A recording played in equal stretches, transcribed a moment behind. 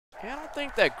Yeah, I don't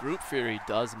think that group fury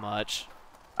does much.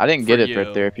 I didn't get it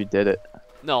right there if you did it.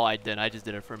 No, I didn't. I just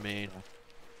did it for me.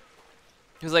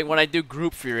 Because like when I do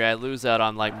group fury, I lose out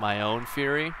on like my own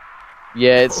fury.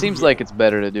 Yeah, it seems like it's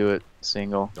better to do it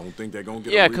single. Don't think they're gonna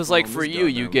get Yeah, because like for you,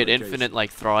 you get infinite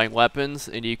like throwing weapons,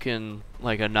 and you can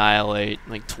like annihilate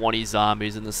like 20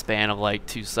 zombies in the span of like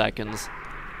 2 seconds.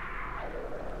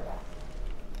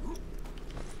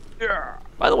 Yeah.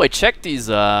 By the way, check these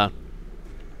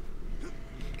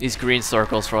green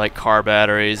circles for like car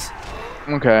batteries.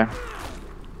 Okay.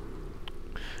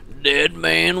 Dead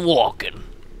man walking.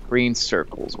 Green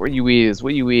circles. Where you is?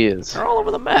 Where you is? They're all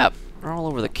over the map. They're all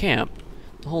over the camp.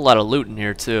 A whole lot of loot in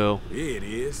here too. Yeah, it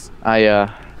is.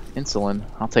 Insulin.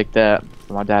 I'll take that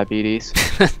for my diabetes.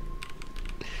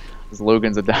 Because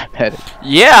Logan's a diabetic.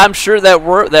 Yeah, I'm sure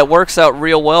that works out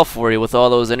real well for you with all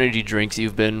those energy drinks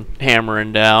you've been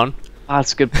hammering down. Ah,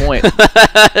 that's a good point.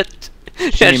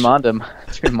 Jimmy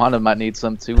Mondum might need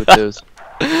some too with those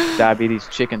diabetes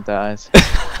chicken thighs.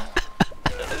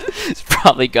 He's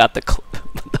probably got the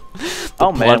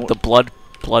blood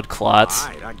clots.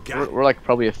 Right, we're like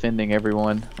probably offending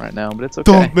everyone right now, but it's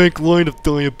okay. Don't make light of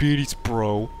diabetes,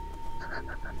 bro.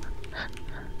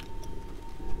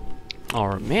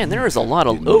 Oh man, there is a lot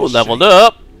of leveled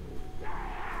up.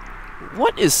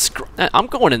 What is? I'm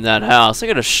going in that house. I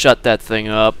gotta shut that thing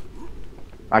up.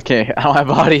 I can't. I don't have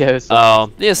audio. So.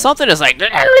 Oh, yeah, something is like.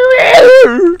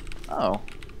 Oh.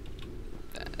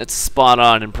 It's spot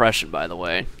on impression, by the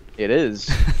way. It is.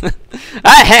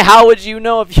 Hey, how would you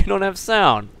know if you don't have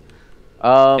sound?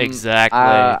 Exactly.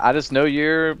 I just know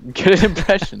you're good at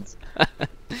impressions.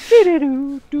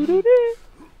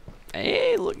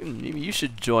 Hey, look, maybe you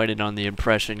should join in on the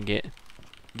impression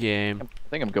game. I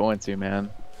think I'm going to, man.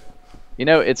 You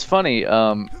know, it's funny.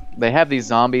 They have these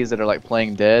zombies that are like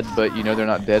playing dead, but you know they're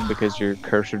not dead because your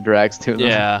cursor drags to them.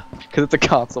 Yeah. Because it's a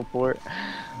console port.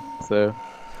 So.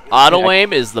 Auto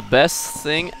aim is the best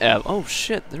thing ever. Oh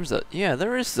shit!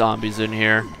 There is zombies in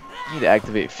here. I need to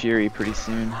activate Fury pretty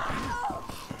soon.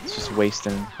 It's just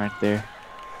wasting right there.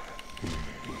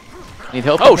 Need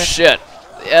help? Oh shit!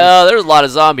 Yeah, there's a lot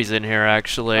of zombies in here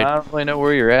actually. I don't really know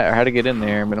where you're at or how to get in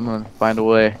there, but I'm gonna find a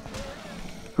way.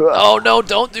 Oh no!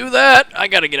 Don't do that! I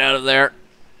gotta get out of there.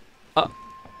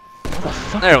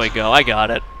 There we go. I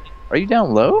got it. Are you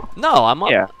down low? No, I'm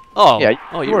up. Yeah. Oh. Yeah.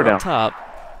 Oh, you you're were down. up top.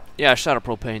 Yeah, I shot a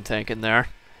propane tank in there.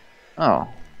 Oh.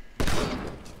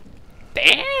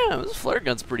 Damn, this flare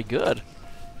gun's pretty good.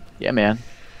 Yeah, man.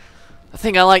 I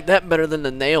think I like that better than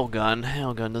the nail gun.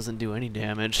 Nail gun doesn't do any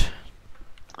damage.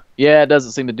 Yeah, it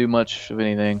doesn't seem to do much of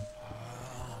anything.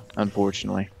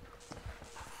 Unfortunately.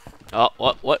 Oh,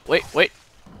 what? Wait.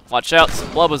 Watch out,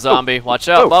 Blubba zombie. Watch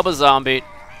out, Blubba zombie.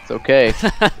 It's okay.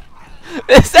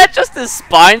 Is that just his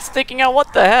spine sticking out?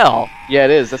 What the hell? Yeah,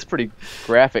 it is. That's pretty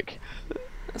graphic.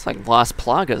 It's like Las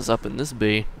Plagas up in this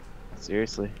bee.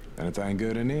 Seriously. Anything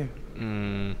good in there?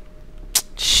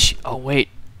 Oh wait,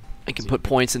 I can put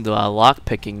points into lock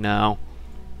picking now.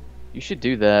 You should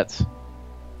do that.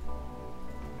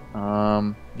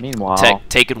 Meanwhile,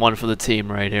 taking one for the team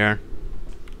right here.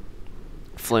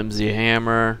 Flimsy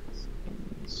hammer.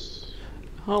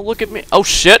 Oh, look at me! Oh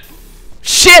shit!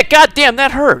 Shit! Goddamn,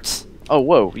 that hurts. Oh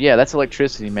whoa! Yeah, that's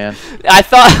electricity, man. I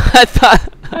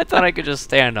thought I could just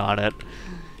stand on it.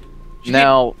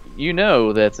 Now you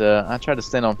know that I tried to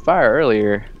stand on fire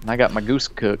earlier, and I got my goose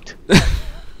cooked.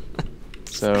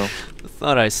 So. I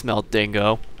thought I smelled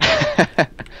dingo.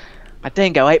 My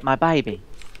dingo ate my baby.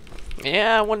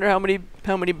 Yeah, I wonder how many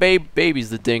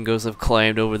babies the dingoes have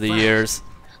claimed over the years.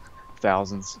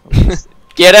 Thousands.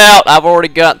 Get out! I've already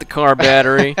got the car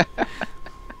battery.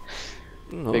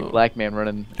 Big black man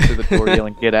running through the door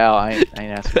yelling, "Get out!" I ain't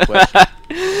asking questions.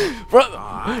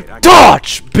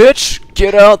 Dodge, bitch!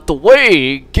 Get out the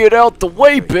way! Get out the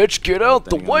way, bitch! Get out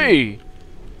the way!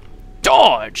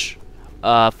 Dodge!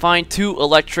 Find 2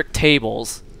 electric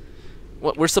tables.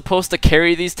 What, we're supposed to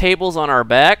carry these tables on our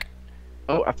back?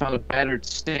 Oh, I found a battered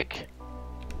stick.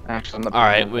 Actually, I'm not. All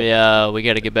right, we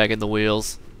gotta get back in the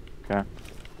wheels. Okay.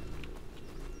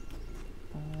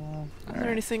 Is there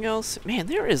anything else? Man,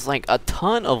 there is like a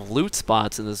ton of loot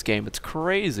spots in this game. It's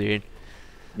crazy.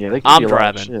 Yeah, they I'm give you a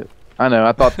lot of driving. shit. I know.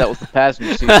 I thought that was the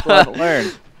passenger seat. Still haven't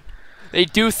learned. They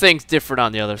do things different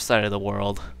on the other side of the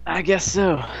world. I guess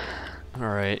so. All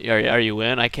right, are you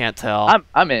in? I can't tell.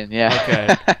 I'm in.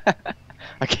 Yeah. Okay.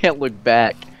 I can't look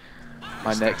back.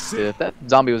 My next hit. That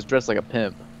zombie was dressed like a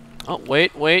pimp. Oh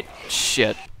wait,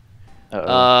 shit.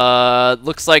 Uh-oh.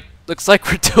 Looks like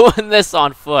we're doing this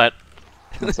on foot.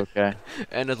 That's okay.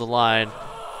 End of the line.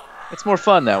 It's more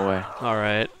fun that way. All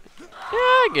right. Yeah,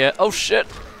 I get. Oh shit.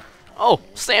 Oh,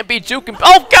 Sam B juking.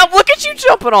 Oh God, look at you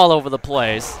jumping all over the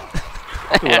place.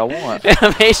 That's what I want.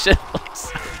 Animation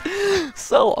looks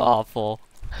so awful.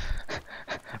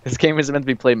 This game isn't meant to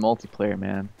be played multiplayer,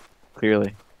 man.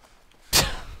 Clearly.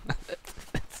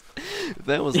 If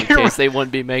that was the case, they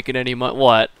wouldn't be making any money.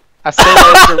 What? I said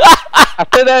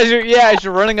that as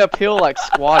you're running uphill like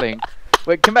squatting.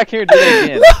 Wait, come back here and do that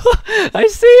again. I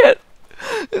see it.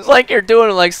 It's like you're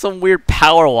doing like some weird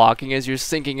power walking as you're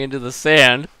sinking into the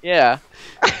sand. Yeah.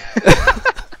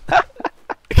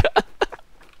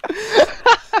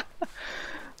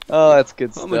 Oh, that's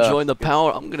good stuff. I'm gonna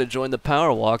join the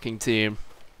power walking team.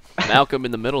 Malcolm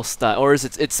in the middle style, or is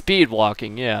it's speed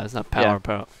walking? Yeah, it's not power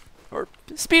or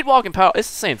speed walking power. It's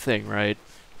the same thing, right?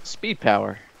 Speed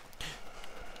power.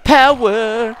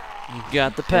 Power. You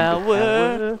got the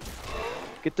power.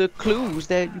 Get the clues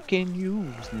that you can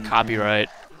use. Copyright.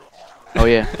 Oh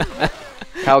yeah.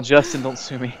 Kyle Justin, don't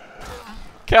sue me.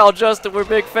 Cal Justin, we're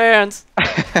big fans.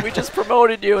 We just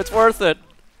promoted you. It's worth it.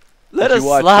 Let us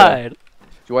watch, slide. Did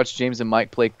you watch James and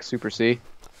Mike play Super C?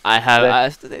 I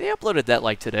have. They uploaded that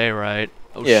like today, right?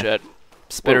 Oh Yeah. shit.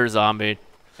 Spitter zombie.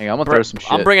 Hang on, I'm gonna throw some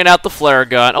shit. I'm bringing out the flare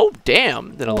gun. Oh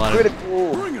damn! Did a lot of.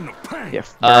 Bringing the pain.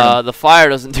 Yeah, The fire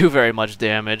doesn't do very much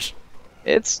damage.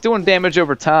 it's doing damage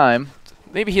over time.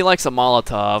 Maybe he likes a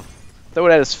Molotov. Throw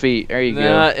it at his feet. There you go.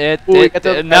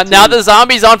 Now the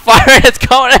zombie's on fire and it's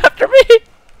going after me.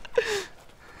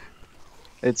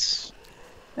 It's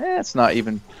not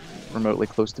even remotely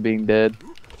close to being dead.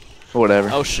 Whatever.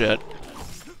 Oh shit!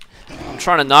 I'm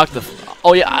trying to knock the.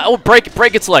 Oh yeah! Oh, break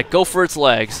its leg. Go for its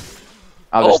legs.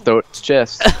 I'll just throw it at his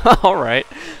chest. All right.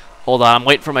 Hold on. I'm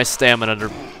waiting for my stamina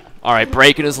to. All right,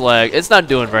 breaking his leg. It's not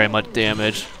doing very much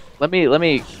damage. Let me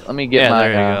get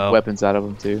my weapons out of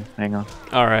him too. Hang on.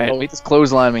 All right. Oh, he just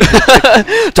clotheslined me.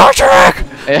 Torture rack!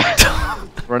 Yeah.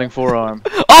 Running forearm.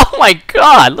 Oh my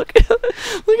God! Look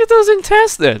at those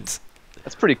intestines.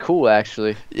 That's pretty cool,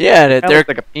 actually. Yeah, They're they're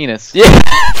like a penis. yeah.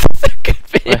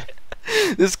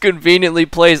 This conveniently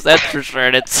placed. That's for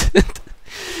sure.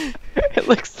 It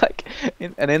looks like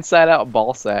an inside-out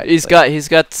ball sack. He's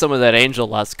got some of that angel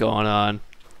lust going on.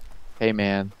 Hey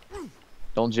man,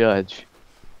 don't judge.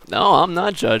 No, I'm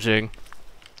not judging.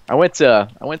 I went to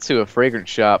a fragrance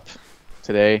shop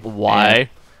today. Why?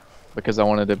 Because I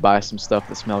wanted to buy some stuff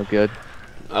that smelled good.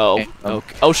 Oh, And,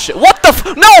 okay. Oh shit! What the?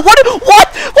 No! What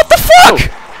the fuck? Oh,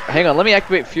 hang on, let me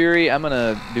activate Fury. I'm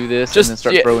gonna do this Just- and then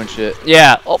start yeah. throwing shit.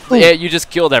 Yeah. Oh, yeah. You just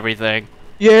killed everything.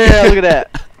 Yeah, look at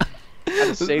that. I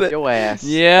just saved your ass.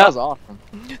 Yeah. That was awesome.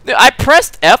 Dude, I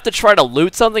pressed F to try to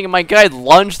loot something, and my guy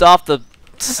lunged off the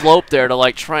slope there to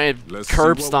like try and Let's see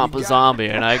curb what stomp we a got. zombie,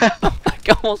 and I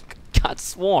almost got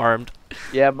swarmed.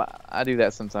 Yeah, I do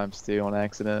that sometimes too on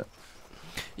accident.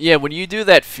 Yeah, when you do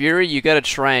that Fury, you gotta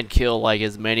try and kill like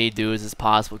as many dudes as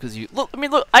possible, because you look. I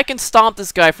mean, look, I can stomp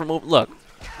this guy from over. Look.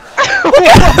 Look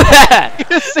at that!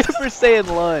 Super Saiyan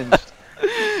lunged.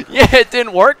 Yeah, it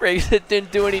didn't work right. 'Cause it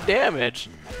didn't do any damage.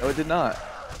 Oh, it did not.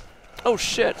 Oh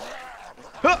shit!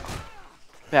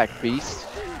 Back, beast.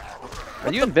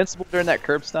 Are you invincible during that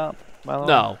curb stomp? Milo?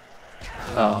 No.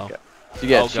 Oh, okay. So you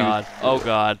gotta Oh choose. god. Oh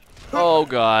god. Oh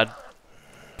god.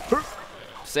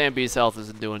 Sam B's health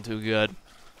isn't doing too good.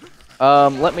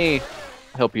 Let me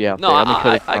help you out. No, there. Let me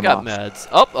cut his I arm got off. meds.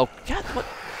 Oh god. What?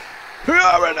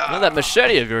 Well, that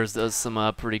machete of yours does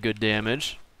some pretty good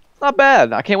damage. Not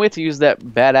bad. I can't wait to use that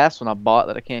badass one I bought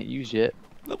that I can't use yet.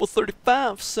 Level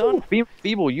 35, son. Ooh,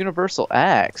 feeble universal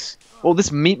axe. Well,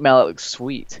 this meat mallet looks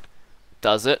sweet.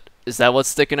 Does it? Is that what's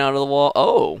sticking out of the wall?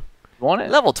 Oh. You want it?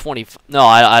 Level 20. No,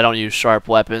 I don't use sharp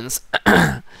weapons.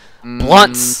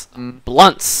 Blunts.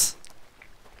 Blunts.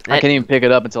 I can't even pick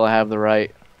it up until I have the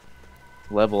right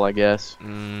level, I guess.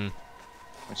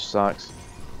 Which sucks.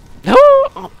 No!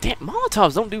 Oh, damn.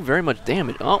 Molotovs don't do very much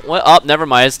damage. Oh, well, oh, never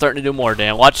mind. It's starting to do more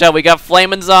damage. Watch out. We got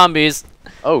flaming zombies.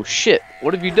 Oh, shit.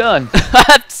 What have you done?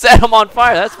 Set them on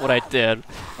fire. That's what I did.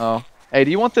 Oh. Hey,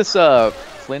 do you want this,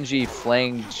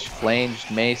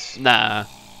 flanged mace? Nah.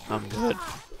 I'm good.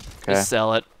 Okay. Just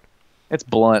sell it. It's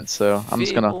blunt, so I'm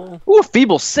just gonna... Feeble. Ooh,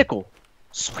 feeble sickle.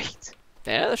 Sweet.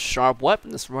 Yeah, that's a sharp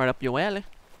weapon. That's right up your alley.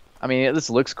 I mean, this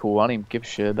looks cool. I don't even give a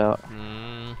shit about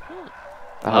Oh.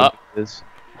 how it is.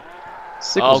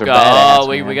 Sickles Oh are god. badass,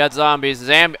 We man. got zombies.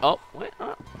 Oh, wait.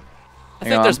 I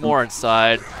think on. there's more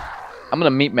inside. I'm gonna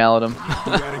meat mallet him. Do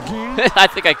that again. I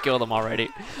think I killed him already.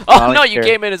 Oh don't no, you care.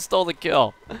 came in and stole the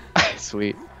kill.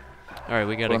 Sweet. All right,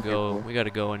 we gotta Well, go. people. We gotta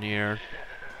go in here.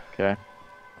 Okay.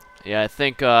 Yeah, I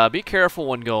think. Be careful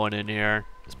when going in here.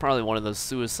 It's probably one of those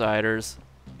suiciders.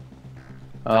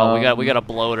 Oh, we got a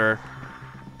bloater.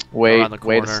 Wait, around the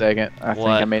wait a corner. second. I think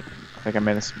What? I made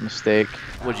a mistake.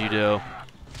 What'd you do?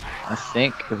 I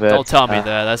think that. Don't tell me that.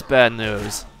 That's bad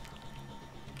news.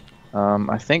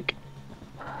 I think.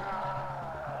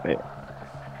 Wait.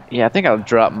 Yeah, I think I'll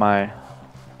drop my.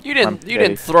 You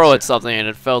didn't throw at something and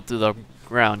it fell through the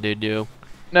ground, did you?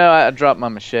 No, I dropped my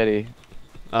machete.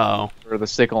 Oh. Or the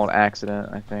sickle on accident,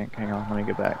 I think. Hang on, let me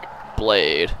get back.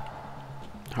 Blade.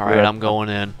 All right, Yeah. I'm going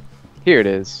in. Here it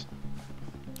is.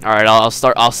 All right, I'll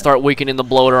start weakening the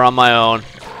bloater on my own.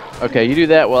 Okay, you do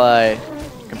that while I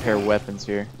compare weapons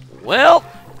here. Well,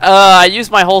 I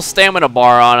used my whole stamina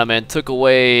bar on him and took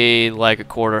away like a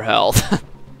quarter health.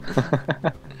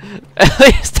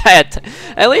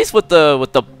 At least with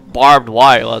the barbed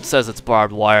wire. Well, it says it's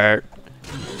barbed wire.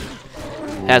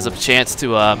 Has a chance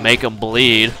to make him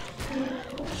bleed.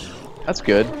 That's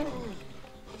good.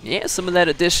 Yeah, some of that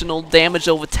additional damage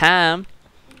over time.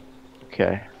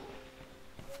 Okay.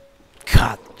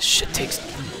 God, shit takes.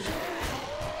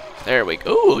 There we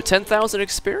go. Ooh, 10,000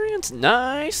 experience.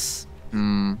 Nice.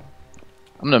 I'm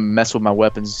gonna mess with my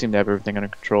weapons. You seem to have everything under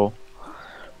control.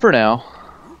 For now.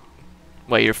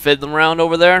 Wait, you're fiddling around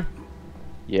over there?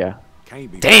 Yeah.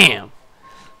 Can't be. Damn.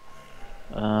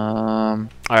 Um.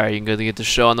 Alright, you can go to get the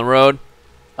show on the road?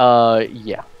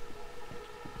 Yeah.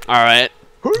 Alright.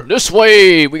 This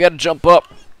way! We gotta jump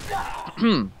up.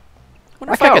 Wonder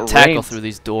if I could tackle through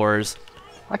these doors.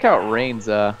 Like how it rains,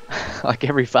 like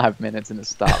every 5 minutes and it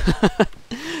stops.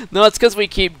 No, it's because we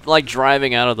keep, like,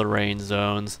 driving out of the rain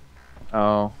zones.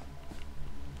 Oh.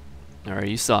 Alright,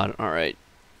 you saw it. Alright.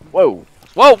 Whoa.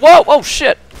 Whoa, whoa, oh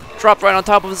shit! Dropped right on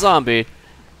top of a zombie.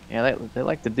 Yeah, they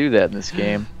like to do that in this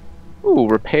game. Ooh,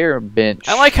 repair bench.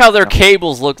 I like how their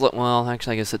cables look like. Well,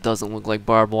 actually, I guess it doesn't look like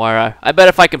barbed wire. I bet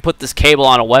if I can put this cable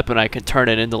on a weapon, I can turn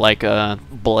it into like a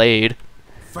blade.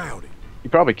 Found it. You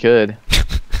probably could.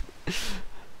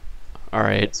 All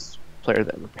right. It's player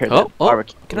that repaired that Oh,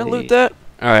 barbecue. can I loot that?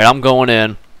 All right, I'm going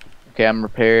in. Okay, I'm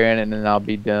repairing and then I'll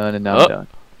be done and I'm Oh. done.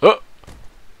 Oh.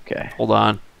 Okay. Hold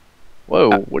on. Whoa,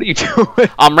 what are you doing?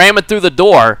 I'm ramming through the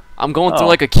door. I'm going through Oh.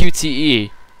 like a QTE.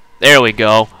 There we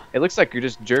go. It looks like you're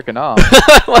just jerking off.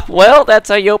 Well, that's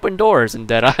how you open doors in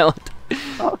Dead Island.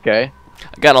 Okay.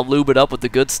 I gotta lube it up with the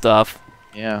good stuff.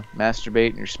 Yeah,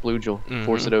 masturbate and your splooge will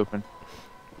force it open.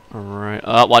 Alright.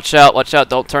 Watch out, watch out.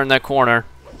 Don't turn that corner.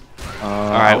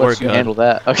 Alright, we're good. Handle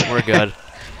that. Okay. We're good.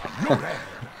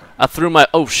 I threw my...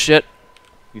 Oh, shit.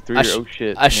 You threw your oh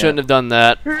shit. I shouldn't have done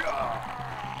that.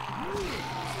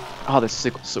 Oh, this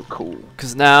sickle's so cool.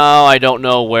 Because now I don't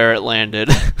know where it landed.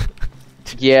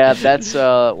 Yeah, that's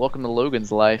welcome to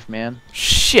Logan's life, man.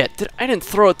 Shit. I didn't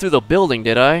throw it through the building,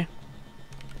 did I? I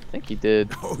think he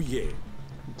did. Oh yeah.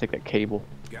 Take that cable.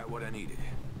 Got what I needed.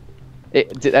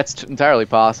 That's entirely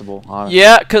possible, honestly.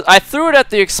 Yeah, because I threw it at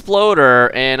the exploder,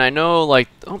 and I know, like...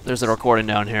 Oh, there's a recording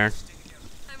down here.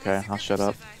 Okay, I'll shut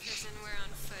up.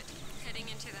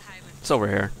 It's over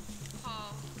here.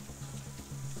 Paul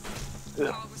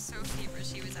was so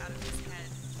feverish he was out of his head.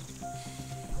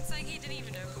 It's like he didn't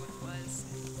even know who it was.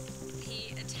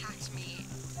 He attacked me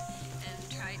and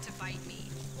tried to bite me.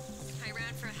 I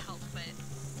ran for help, but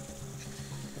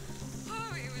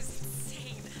oh, it was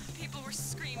insane. People were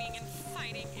screaming and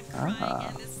fighting and crying,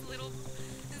 and this little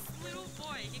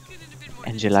boy, he couldn't have been more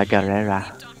Angela innocent. Guerrera. He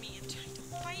leaped on me and tried to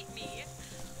bite me.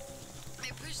 I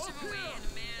pushed him away,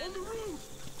 and a man,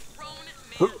 grown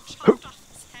man, chopped off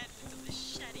his head with a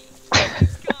machete.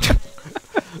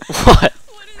 What?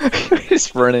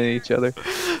 Just running at each other.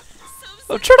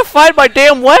 I'm trying to find my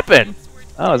damn weapon.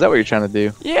 Oh, is that what you're trying to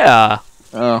do? Yeah.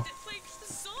 Oh,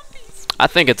 I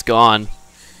think it's gone.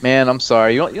 man, I'm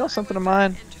sorry. You want something of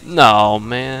mine? No,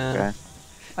 man. Okay.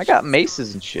 I got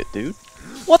maces and shit, dude.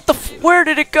 What the where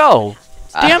did it go?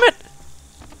 Damn it!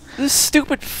 This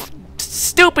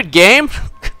stupid game.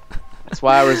 That's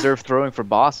why I reserve throwing for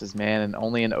bosses, man, and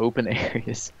only in open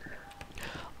areas.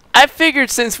 I figured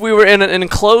since we were in an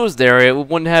enclosed area, we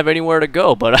wouldn't have anywhere to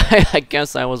go, but I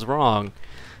guess I was wrong.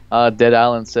 Dead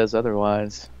Island says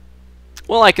otherwise.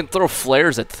 Well, I can throw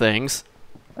flares at things.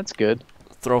 That's good.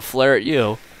 Throw a flare at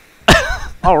you.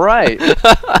 All right.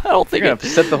 I don't think You're it...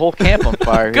 gonna set the whole camp on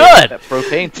fire. Good. Here. That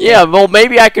propane tank. Yeah, well,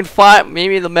 maybe I can find.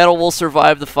 Maybe the metal will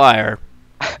survive the fire.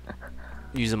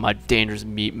 Using my dangerous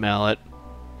meat mallet.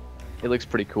 It looks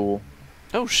pretty cool.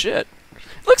 Oh shit!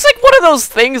 Looks like one of those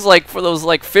things, like for those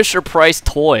like Fisher Price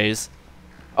toys.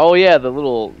 Oh yeah,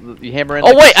 you hammer in. Oh,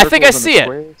 like, the wait, I think I circles and see the it.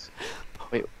 squares.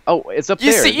 Wait, oh, it's up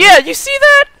You there. see? Yeah, you see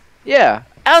that? Yeah.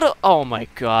 Out of. Oh my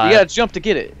god. You gotta jump to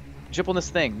get it. Jump on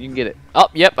this thing. You can get it. Oh,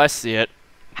 yep, I see it.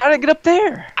 How did it get up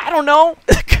there? I don't know.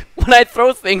 When I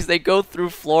throw things, they go through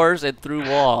floors and through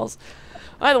walls.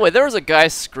 By the way, there was a guy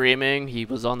screaming. He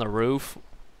was on the roof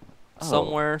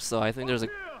somewhere, so I think there's a...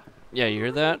 Yeah, you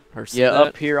hear that? Or see Yeah, that?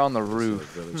 up here on the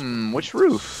roof. Which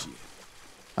roof?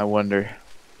 I wonder.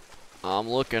 I'm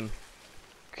looking.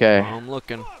 Okay. I'm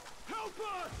looking.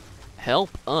 Help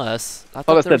us? I I thought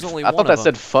thought there that was said, only I one thought that of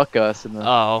said them. fuck us in the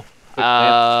Oh.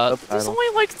 Subtitle. There's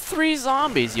only like 3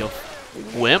 zombies, you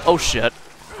wimp. Oh shit.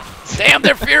 Damn,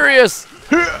 they're furious!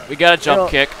 We got a jump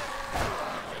kick.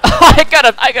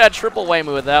 I got a triple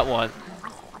whammy with that one.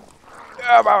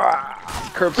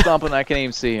 curb stomping. I can't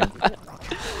even see him.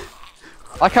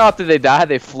 Like how after they die,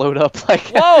 they float up like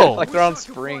Whoa! like they're on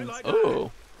springs.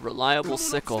 Ooh, reliable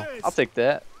sickle. I'll take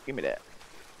that. Give me that.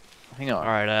 Hang on.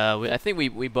 All right, I think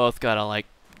we both gotta like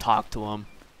talk to him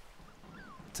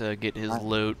to get his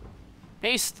loot.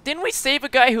 Hey, didn't we save a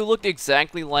guy who looked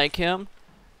exactly like him?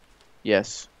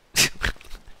 Yes.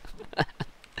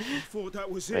 Thought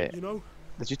that was Wait. it, you know?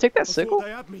 Did you take that I thought sickle?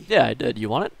 they had me. Yeah, I did. You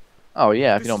want it? Oh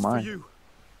yeah, if This you don't is for mind. you.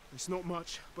 It's not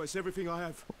much, but it's everything I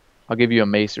have. I'll give you a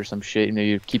mace or some shit. You know,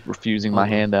 you keep refusing my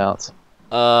handouts.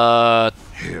 Hell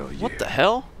yeah. What the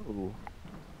hell? Ooh.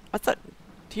 I thought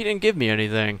he didn't give me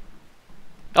anything.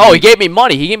 Oh, he gave me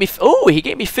money. He gave me. Oh, he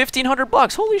gave me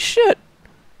 $1,500. Holy shit!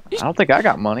 I don't think I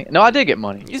got money. No, I did get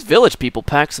money. These village people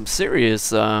pack some serious,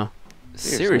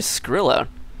 serious Skrilla.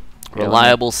 Yeah,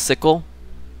 Reliable sickle.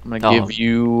 I'm gonna Oh. give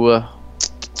you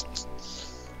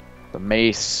the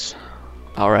mace.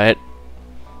 All right.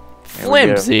 There we go.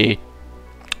 Flimsy.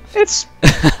 It's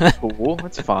cool.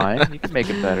 It's fine. You can make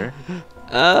it better.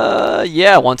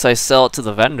 Yeah. Once I sell it to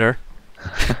the vendor.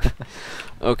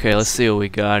 Okay, let's see what we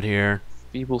got here.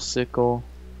 Feeble sickle.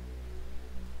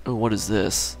 Oh, what is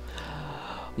this?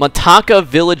 Mataka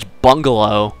Village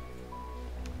Bungalow.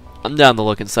 I'm down to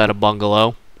look inside a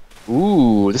bungalow.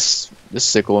 Ooh, this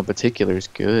sickle in particular is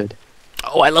good.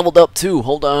 Oh, I leveled up too.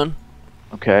 Hold on.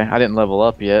 Okay, I didn't level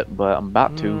up yet, but I'm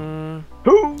about to.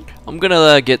 I'm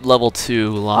gonna get level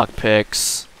 2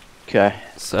 lockpicks. Okay.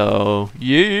 So,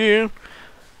 yeah.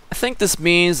 I think this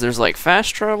means there's like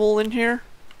fast travel in here.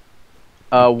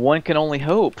 One can only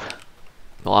hope.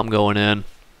 Well, I'm going in.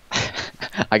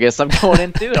 I guess I'm going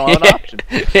in too. I don't have an option.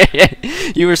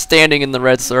 You were standing in the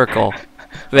red circle.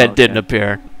 That didn't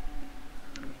appear.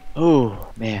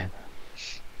 Oh man.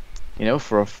 You know,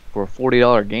 for a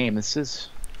 $40 game, this is.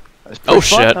 It's Oh pretty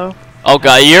fun, shit. though. Oh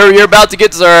god, you're about to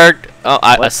get zerged. Oh,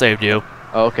 I saved you.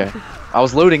 Oh, okay. I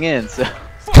was loading in, so.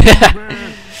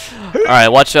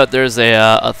 Alright, watch out, there's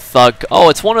a thug. Oh,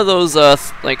 it's one of those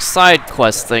like side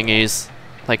quest thingies.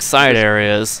 Like side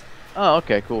areas. Oh,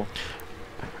 okay, cool.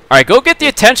 Alright, go get the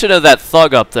attention of that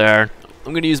thug up there.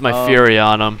 I'm gonna use my fury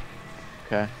on him.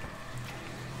 Okay.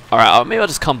 Alright, maybe I'll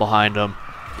just come behind him.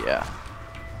 Yeah.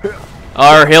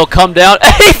 Or he'll come down.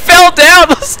 He fell down!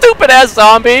 The stupid ass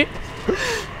zombie!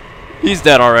 He's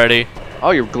dead already.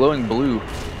 Oh, you're glowing blue.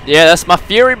 Yeah, that's my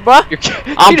fury, bruh.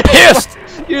 I'm pissed!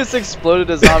 You just exploded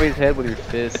a zombie's head with your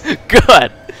fist.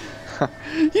 Good.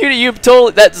 You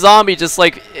totally, that zombie just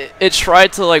like it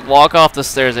tried to like walk off the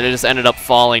stairs and it just ended up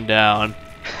falling down.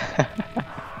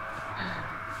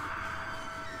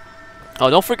 Oh,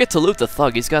 don't forget to loot the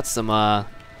thug. He's got some I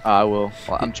will.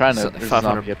 Well, I'm trying to. There's a 500.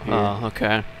 zombie up here. Oh,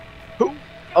 okay.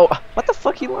 Oh, what the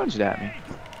fuck? He lunged at me.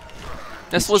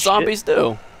 That's Piece what of shit. zombies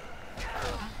do.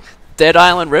 Dead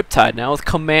Island Riptide now with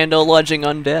commando lunging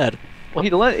undead. Well,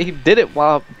 he did it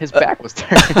while his back was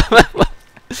turned.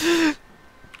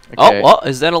 Oh, Okay. well,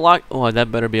 is that a lock? Oh,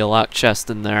 that better be a locked chest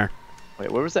in there.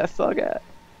 Wait, where was that thug at?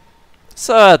 It's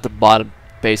at the bottom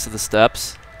base of the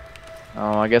steps.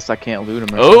 Oh, I guess I can't loot him.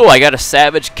 Oh, I got a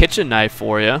savage kitchen knife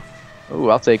for you. Oh,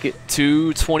 I'll take it.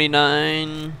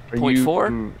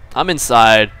 229.4. I'm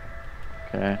inside.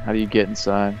 Okay, how do you get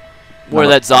inside? Where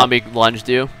that zombie lunged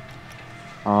you.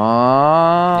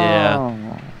 Oh.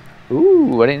 Yeah.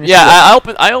 Ooh, I didn't. Yeah,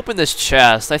 I opened this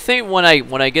chest. I think when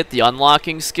I get the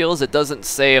unlocking skills, it doesn't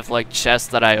say if like chests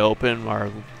that I open are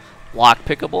lock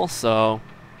pickable. So.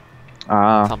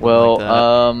 Something Well, like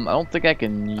that. I don't think I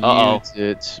can use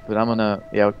it, but I'm gonna.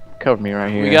 Yeah, cover me right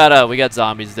here. We got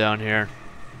zombies down here.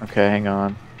 Okay, hang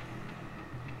on.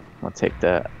 I'll take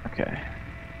that. Okay.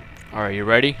 All right, you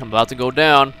ready? I'm about to go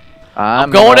down.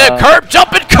 I'm going in. Curb,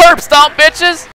 jumping, curb stomp, bitches.